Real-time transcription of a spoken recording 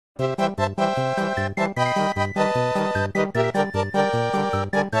Hey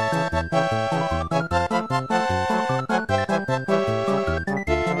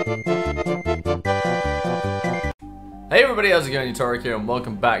everybody, how's it going? Utorak here and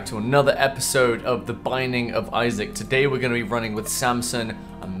welcome back to another episode of The Binding of Isaac. Today we're going to be running with Samson.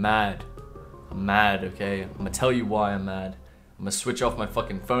 I'm mad, okay? I'm going to tell you why I'm mad. I'm going to switch off my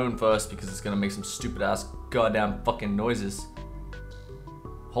fucking phone first because it's going to make some stupid ass goddamn fucking noises.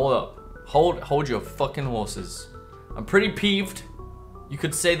 Hold up. Hold your fucking horses. I'm pretty peeved, you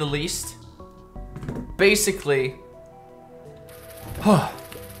could say the least. Basically,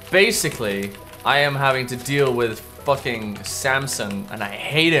 I am having to deal with fucking Samson, and I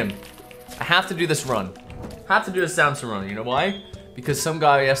hate him. I have to do this run. I have to do a Samson run. You know why? Because some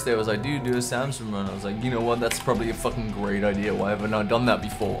guy yesterday was like, dude, do a Samson run. I was like, you know what? That's probably a fucking great idea. Why haven't I done that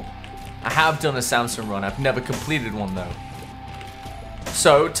before? I have done a Samson run. I've never completed one though.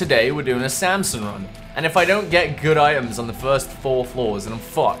 So today we're doing a Samson run. And if I don't get good items on the first 4 floors, then I'm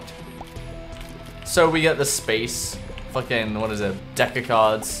fucked. So we get the space. Fucking, what is it? Deck of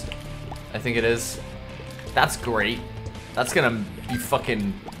cards. I think it is. That's great. That's gonna be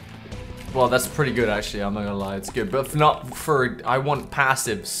fucking... Well, that's pretty good actually, I'm not gonna lie, it's good. But if not for... I want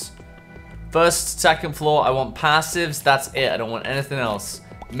passives. First, second floor, I want passives, that's it. I don't want anything else.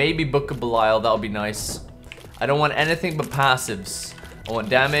 Maybe Book of Belial, that'll be nice. I don't want anything but passives. I want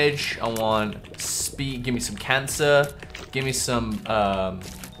damage, I want speed, give me some cancer, give me some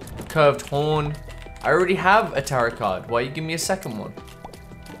curved horn. I already have a tarot card, why you give me a second one?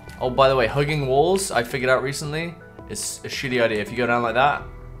 Oh, by the way, hugging walls, I figured out recently, is a shitty idea. If you go down like that,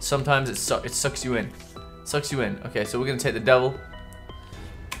 sometimes it sucks you in. It sucks you in. Okay, so we're gonna take the devil.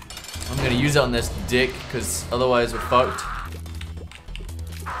 I'm gonna use it on this dick, because otherwise we're fucked.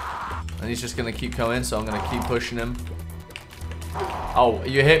 And he's just gonna keep coming, so I'm gonna keep pushing him. Oh,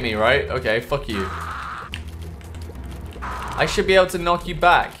 you hit me, right? Okay, fuck you. I should be able to knock you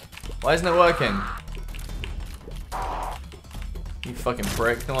back. Why isn't it working? You fucking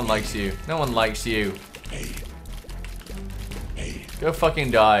prick. No one likes you. No one likes you. Go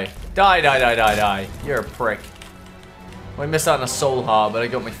fucking die. Die. You're a prick. Well, I missed out on a soul heart, but I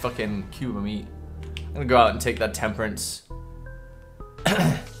got my fucking cube of meat. I'm gonna go out and take that temperance.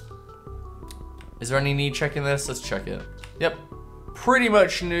 Is there any need checking this? Let's check it. Yep. Pretty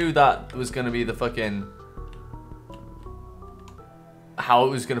much knew that was gonna be the fucking... how it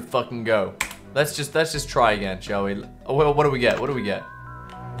was gonna fucking go. Let's just try again, shall we? Oh, what do we get? What do we get?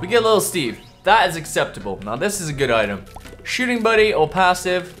 We get Little Steve. That is acceptable. Now this is a good item. Shooting buddy or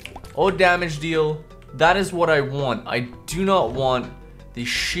passive or damage deal. That is what I want. I do not want the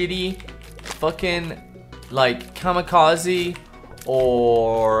shitty fucking like kamikaze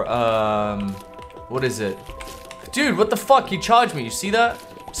or what is it? Dude, what the fuck? He charged me. You see that?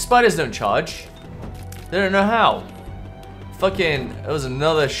 Spiders don't charge. They don't know how. Fucking, it was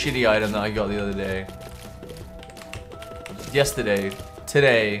another shitty item that I got the other day. Yesterday,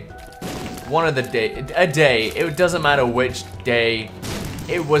 today, one of the day, a day. It doesn't matter which day.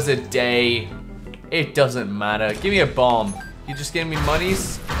 It was a day. It doesn't matter. Give me a bomb. You just gave me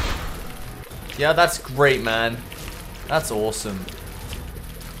monies? Yeah, that's great, man. That's awesome.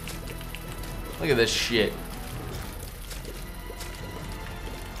 Look at this shit.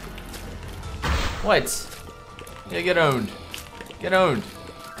 What? Yeah, get owned. Get owned.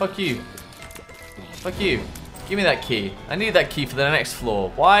 Fuck you. Fuck you. Give me that key. I need that key for the next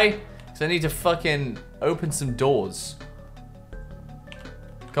floor. Why? Because I need to fucking open some doors.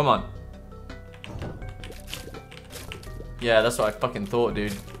 Come on. Yeah, that's what I fucking thought,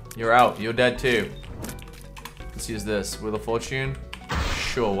 dude. You're out. You're dead too. Let's use this. Wheel of Fortune?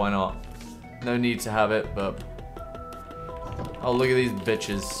 Sure, why not? No need to have it, but... Oh, look at these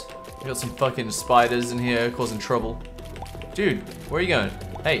bitches. We got some fucking spiders in here causing trouble. Dude, where are you going?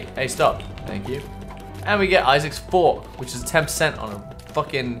 Hey, stop. Thank you. And we get Isaac's Fork, which is 10% on a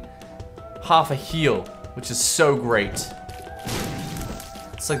fucking half a heal, which is so great.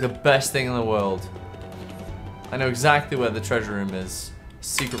 It's like the best thing in the world. I know exactly where the treasure room is.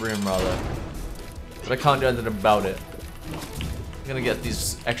 Secret room, rather. But I can't do anything about it. I'm gonna get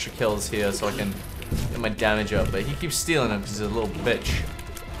these extra kills here so I can get my damage up, but he keeps stealing them because he's a little bitch.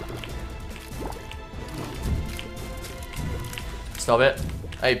 Stop it.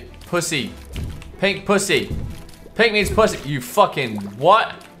 Hey, pussy. Pink pussy. Pink means pussy. You fucking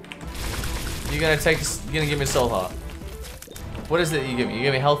what? You're gonna give me a soul heart. What is it you give me? You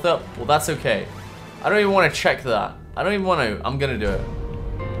give me health up? Well, that's okay. I don't even want to check that. I don't even want to. I'm gonna do it.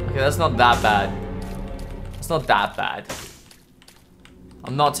 Okay, that's not that bad. It's not that bad.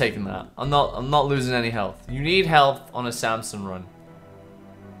 I'm not taking that. I'm not losing any health. You need health on a Samson run.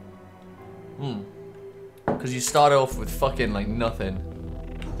 Because you start off with fucking like nothing.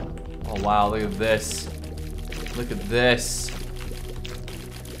 Oh wow, look at this. Look at this.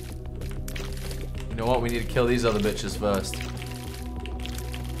 You know what? We need to kill these other bitches first.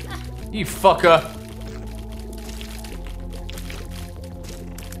 You fucker.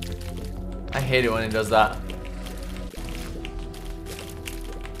 I hate it when he does that.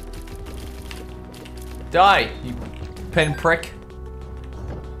 Die, you pinprick.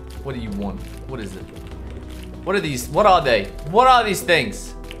 What do you want? What is it? What are these? What are they? What are these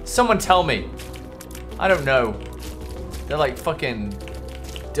things? Someone tell me. I don't know. They're like fucking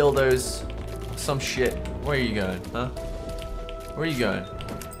dildos. Some shit. Where are you going, huh? Where are you going?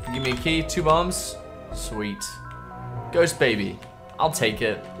 Give me a key, 2 bombs. Sweet. Ghost baby. I'll take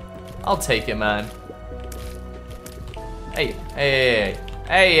it. I'll take it, man. Hey, hey, hey,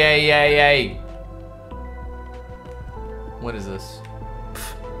 hey, hey, hey, hey. What is this?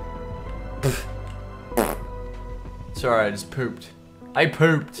 Sorry, I just pooped. I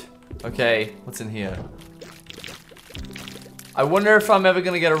pooped. Okay, what's in here? I wonder if I'm ever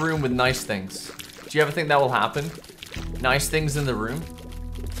gonna get a room with nice things. Do you ever think that will happen? Nice things in the room?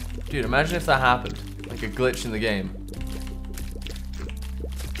 Dude, imagine if that happened. Like a glitch in the game.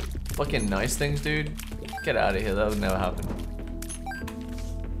 Fucking nice things, dude. Get out of here, that would never happen.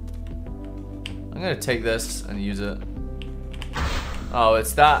 I'm gonna take this and use it. Oh,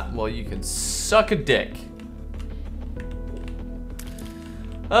 it's that? Well, you can suck a dick.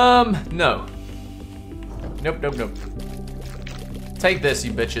 No. Nope, nope, nope. Take this,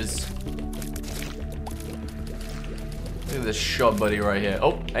 you bitches. Look at this shot buddy right here.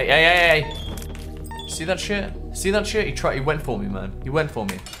 Oh, hey, hey, hey, hey. See that shit? See that shit? He went for me, man. He went for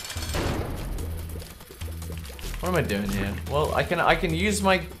me. What am I doing here? Well, I can use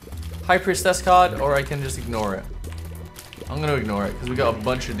my High Priestess card, or I can just ignore it. I'm gonna ignore it, because we got a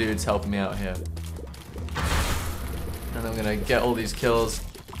bunch of dudes helping me out here. And I'm gonna get all these kills.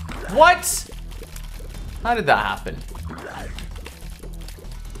 What? How did that happen?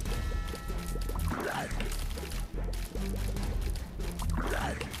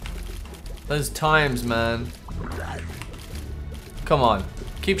 Those times, man. Come on.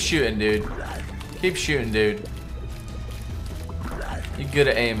 Keep shooting, dude. Keep shooting, dude. You're good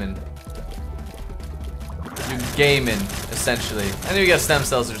at aiming. You're gaming, essentially. And then you get stem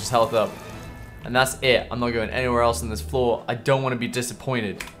cells to just health up. And that's it. I'm not going anywhere else on this floor. I don't want to be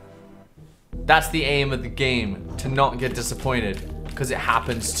disappointed. That's the aim of the game. To not get disappointed. Because it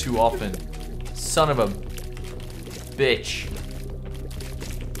happens too often. Son of a bitch.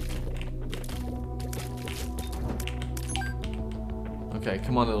 Okay,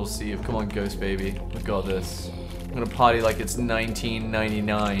 come on, little Steve. Come on, Ghost Baby. We got this. I'm gonna party like it's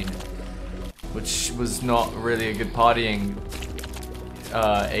 1999. Which was not really a good partying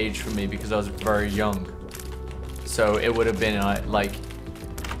age for me because I was very young. So it would have been like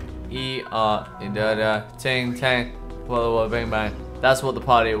da ting tang, whoa bang bang. That's what the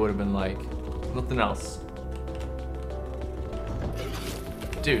party would have been like. Nothing else.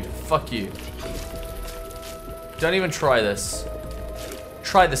 Dude, fuck you. Don't even try this.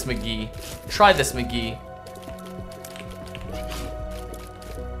 Try this, McGee. Try this, McGee.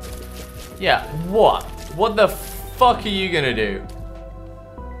 Yeah, what? What the fuck are you gonna do?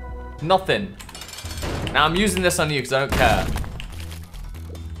 Nothing. Now I'm using this on you because I don't care.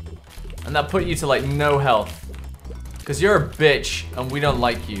 And that put you to like no health. Because you're a bitch and we don't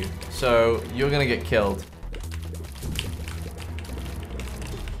like you. So you're gonna get killed.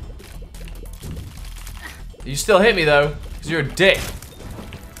 You still hit me though, because you're a dick.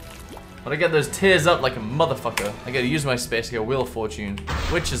 But I get those tears up like a motherfucker. I gotta use my space to get Wheel of Fortune,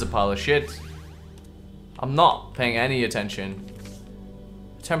 which is a pile of shit. I'm not paying any attention.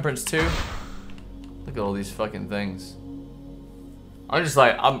 Temperance 2. Look at all these fucking things. I'm just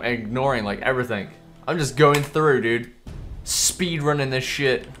like, I'm ignoring like everything. I'm just going through, dude. Speed running this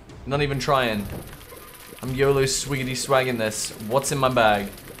shit. Not even trying. I'm YOLO swiggity swagging this. What's in my bag?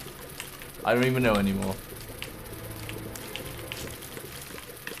 I don't even know anymore.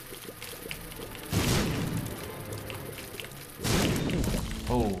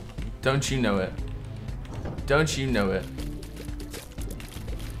 Oh, don't you know it? Don't you know it?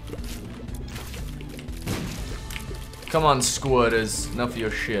 Come on, squirters. Enough of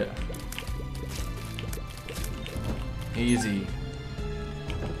your shit. Easy.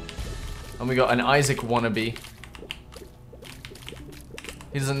 And we got an Isaac wannabe.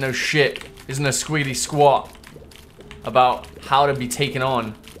 He doesn't know shit. He doesn't know squealy squat about how to be taken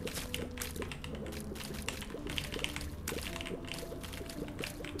on.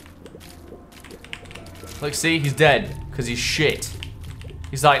 Look, see? He's dead. Because he's shit.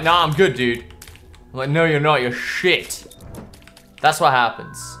 He's like, nah, I'm good, dude. I'm like, no, you're not. You're shit. That's what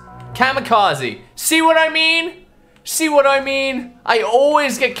happens. Kamikaze. See what I mean? See what I mean? I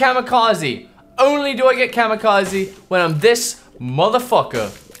always get kamikaze. Only do I get kamikaze when I'm this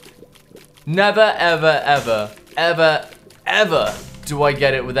motherfucker. Never, ever, ever, ever, ever do I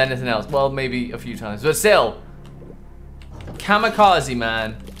get it with anything else. Well, maybe a few times, but still. Kamikaze,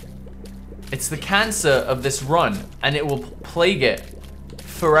 man. It's the cancer of this run, and it will plague it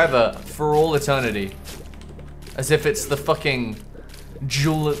forever, for all eternity. As if it's the fucking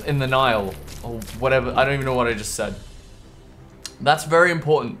jewel in the Nile, or whatever. I don't even know what I just said. That's very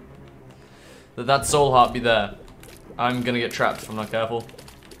important. That soul heart be there. I'm gonna get trapped if I'm not careful.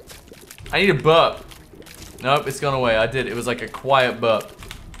 I need a burp. Nope, it's gone away. I did. It was like a quiet burp.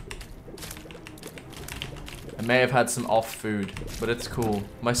 I may have had some off food, but it's cool.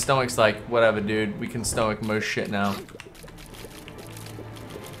 My stomach's like, whatever, dude. We can stomach most shit now.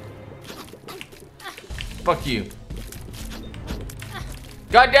 Fuck you.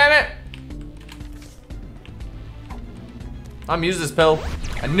 God damn it! I'm using this pill.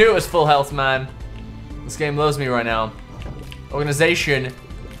 I knew it was full health, man. This game loves me right now. Organization.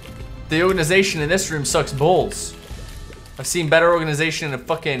 The organization in this room sucks balls. I've seen better organization in a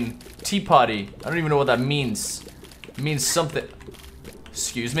fucking tea party. I don't even know what that means. It means something.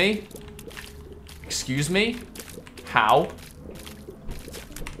 Excuse me? Excuse me? How?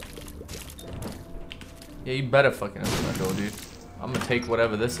 Yeah, you better fucking open that door, dude. I'm gonna take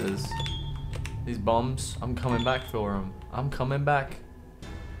whatever this is. These bombs. I'm coming back for them. I'm coming back.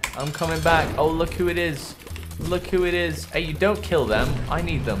 I'm coming back. Oh, look who it is. Look who it is. Hey, you don't kill them. I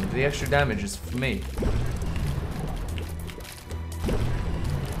need them. The extra damage is for me.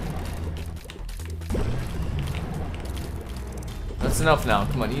 That's enough now.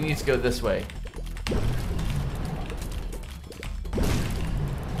 Come on, you need to go this way.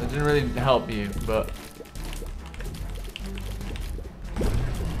 That didn't really help you, but...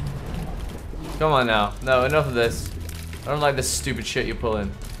 Come on now. No, enough of this. I don't like this stupid shit you're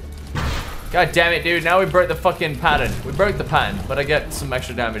pulling. God damn it, dude. Now we broke the fucking pattern. We broke the pattern, but I get some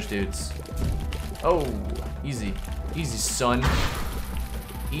extra damage, dudes. Oh, easy. Easy, son.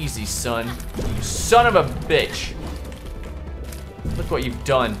 Easy, son. You son of a bitch. Look what you've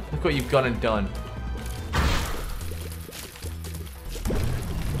done. Look what you've gone and done.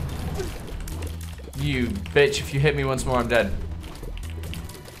 You bitch. If you hit me once more, I'm dead.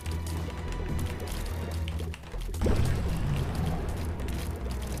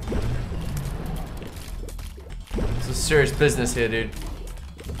 Serious business here, dude.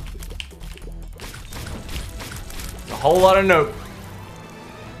 A whole lot of nope.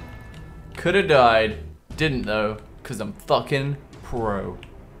 Could have died. Didn't though, because I'm fucking pro.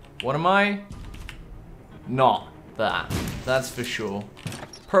 What am I? Not that. That's for sure.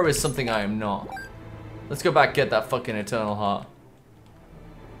 Pro is something I am not. Let's go back, get that fucking eternal heart.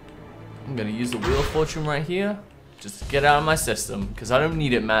 I'm gonna use the Wheel of Fortune right here. Just get out of my system, because I don't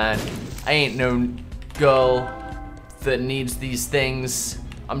need it, man. I ain't no girl that needs these things.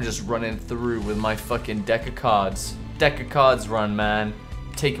 I'm just running through with my fucking deck of cards. Deck of cards run, man.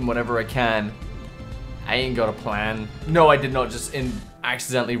 Taking whatever I can. I ain't got a plan. No, I did not just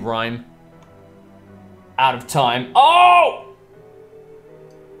accidentally rhyme. Out of time. Oh!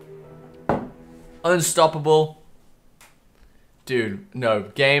 Unstoppable. Dude, no.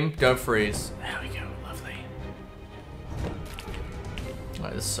 Game, don't freeze. There we go, lovely.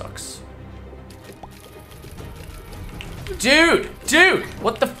 Alright, this sucks. Dude! Dude!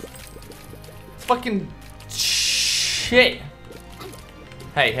 What the fucking shit?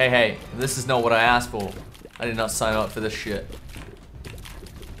 Hey, hey, hey. This is not what I asked for. I did not sign up for this shit.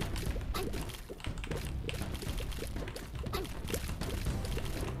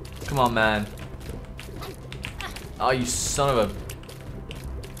 Come on, man. Oh, you son of a...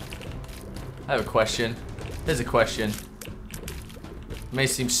 I have a question. Here's a question. It may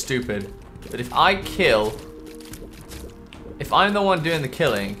seem stupid, but if I kill... If I'm the one doing the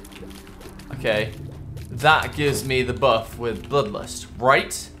killing, okay, that gives me the buff with Bloodlust,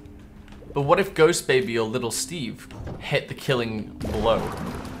 right? But what if Ghost Baby or Little Steve hit the killing blow?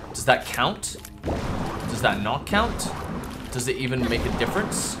 Does that count? Does that not count? Does it even make a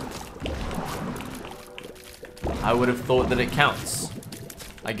difference? I would have thought that it counts.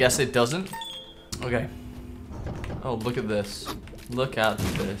 I guess it doesn't. Okay. Oh, look at this. Look at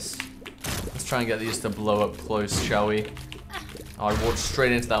this. Let's try and get these to blow up close, shall we? Oh, I walked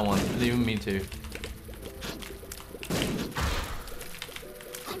straight into that one. Didn't even mean to.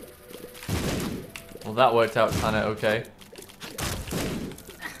 Well, that worked out kind of okay.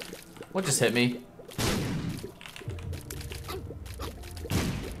 What just hit me?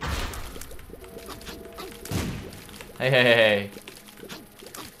 Hey, hey, hey, hey.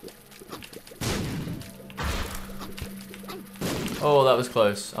 Oh, that was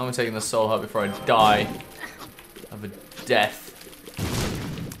close. I'm taking the soul heart before I die of a death.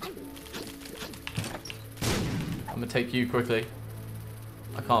 I'm gonna take you quickly.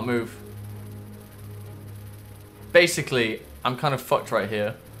 I can't move. Basically, I'm kind of fucked right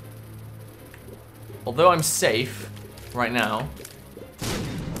here. Although I'm safe right now.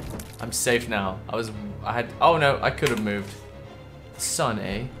 I'm safe now. Oh no, I could have moved. The sun,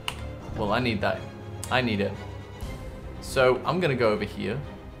 eh? Well, I need that. I need it. So, I'm gonna go over here.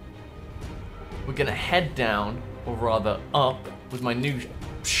 We're gonna head down, or rather up, with my new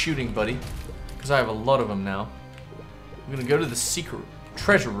shooting buddy. Because I have a lot of them now. We're gonna go to the secret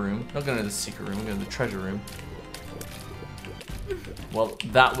treasure room. Not going to the secret room, we're going to the treasure room. Well,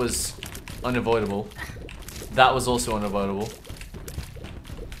 that was unavoidable. That was also unavoidable.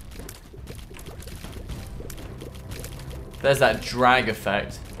 There's that drag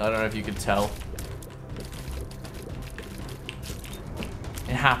effect. I don't know if you could tell.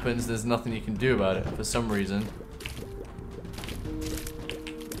 It happens, there's nothing you can do about it for some reason.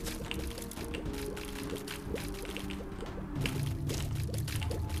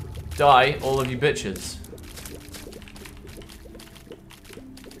 Die, all of you bitches.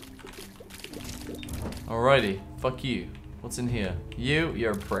 Alrighty, fuck you. What's in here?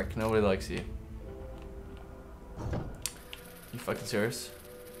 You're a prick. Nobody likes you. You fucking serious?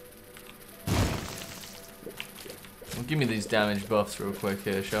 Well, give me these damage buffs real quick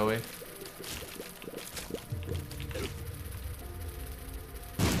here, shall we?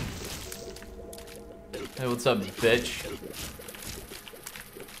 Hey, what's up, bitch?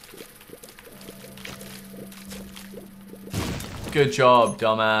 Good job,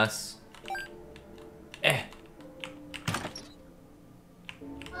 dumbass.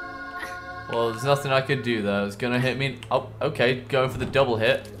 Well, there's nothing I could do though. It's gonna hit me. Oh, okay. Going for the double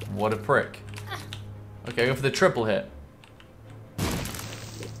hit. What a prick. Okay, go for the triple hit.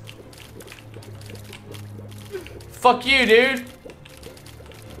 Fuck you, dude.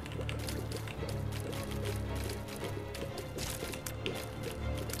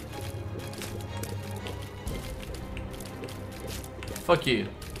 Fuck you.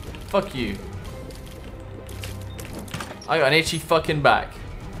 Fuck you. I got an itchy fucking back.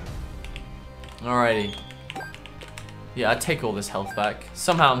 Alrighty. Yeah, I take all this health back.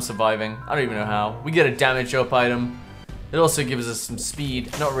 Somehow I'm surviving. I don't even know how. We get a damage up item. It also gives us some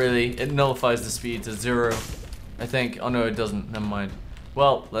speed. Not really. It nullifies the speed to 0. I think. Oh no, it doesn't. Never mind.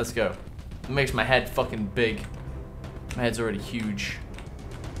 Well, let's go. It makes my head fucking big. My head's already huge.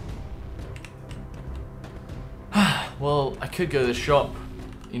 Well, I could go to the shop.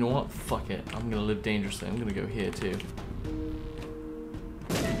 You know what? Fuck it. I'm gonna live dangerously. I'm gonna go here too.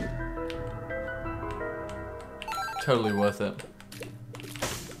 Totally worth it.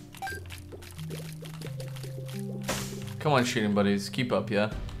 Come on, shooting buddies. Keep up,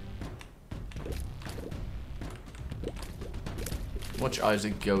 yeah? Watch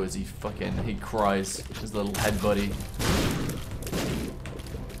Isaac go as he cries. His little head buddy.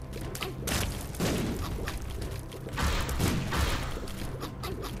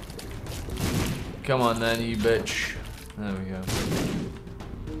 Come on then, you bitch. There we go.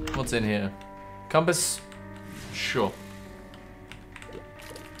 What's in here? Compass? Sure.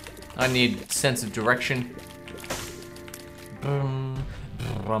 I need sense of direction. Bum,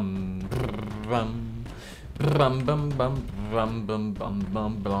 bum, bum, bum, bum, bum, bum, bum, bum,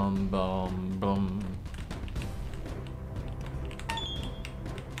 bum, bum, bum, bum.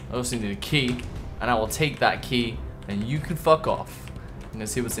 I also need a key, and I will take that key, and you can fuck off. I'm gonna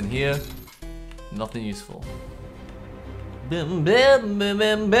see what's in here. Nothing useful. You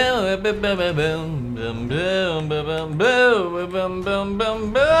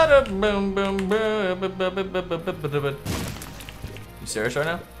serious right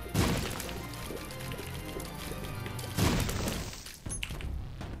now?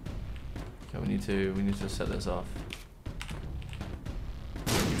 Okay, we need to set this off.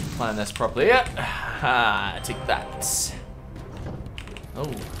 Plan this properly. Yeah. Take that. Oh,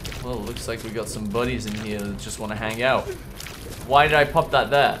 well, looks like we got some buddies in here that just want to hang out. Why did I pop that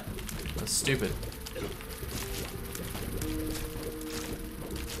there? That's stupid.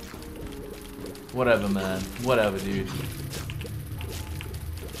 Whatever, man. Whatever, dude.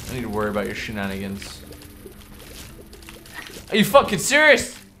 I need to worry about your shenanigans. Are you fucking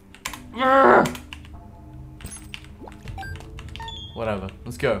serious? Whatever.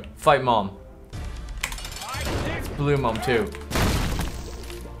 Let's go. Fight mom. It's blue mom too.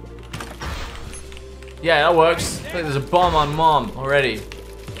 Yeah, that works. I think there's a bomb on mom already.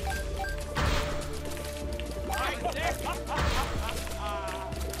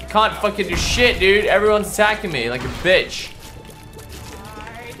 Can't fucking do shit, dude. Everyone's attacking me like a bitch.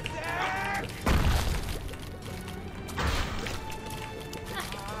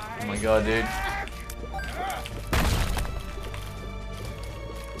 Oh my god, dude.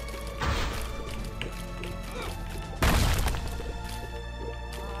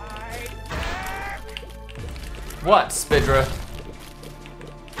 What, Spidra?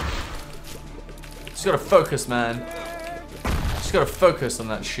 Just gotta focus, man. Just gotta focus on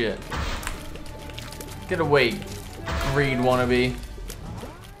that shit. Get away, greed wannabe.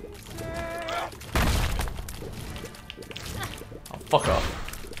 Oh, fuck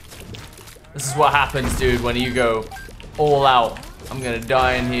off. This is what happens, dude, when you go all out. I'm gonna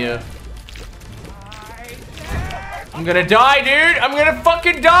die in here. I'm gonna die, dude! I'm gonna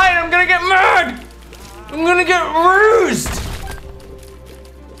fucking die and I'm gonna get mad! I'm gonna get rused!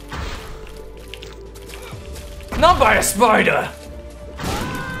 Not by a spider!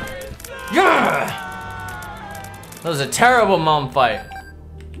 Yeah! That was a terrible mom fight.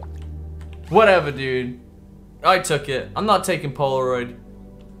 Whatever, dude. I took it. I'm not taking Polaroid.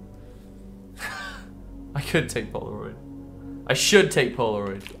 I could take Polaroid. I should take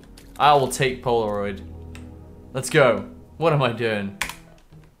Polaroid. I will take Polaroid. Let's go. What am I doing?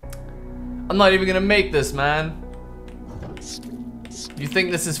 I'm not even gonna make this, man. You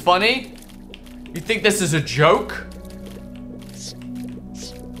think this is funny? You think this is a joke?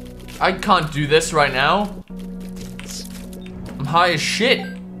 I can't do this right now. I'm high as shit.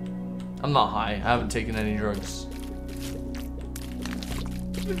 I'm not high. I haven't taken any drugs.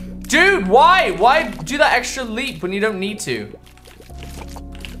 Dude, why? Why do that extra leap when you don't need to?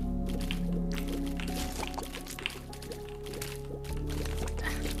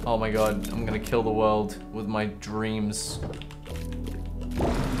 Oh my god, I'm gonna kill the world with my dreams.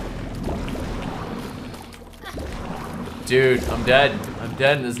 Dude, I'm dead. I'm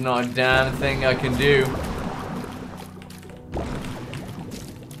dead and there's not a damn thing I can do.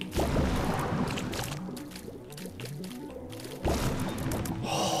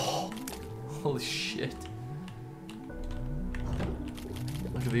 Oh, holy shit.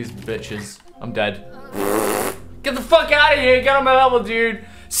 Look at these bitches. I'm dead. Get the fuck out of here, get on my level, dude.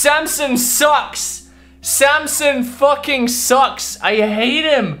 Samson sucks. Samson fucking sucks. I hate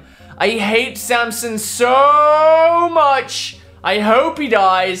him. I hate Samson so much. I hope he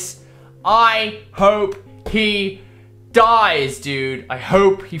dies. I hope he dies, dude. I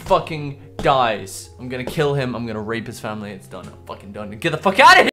hope he fucking dies. I'm gonna kill him. I'm gonna rape his family. It's done. I'm fucking done. Get the fuck out of here.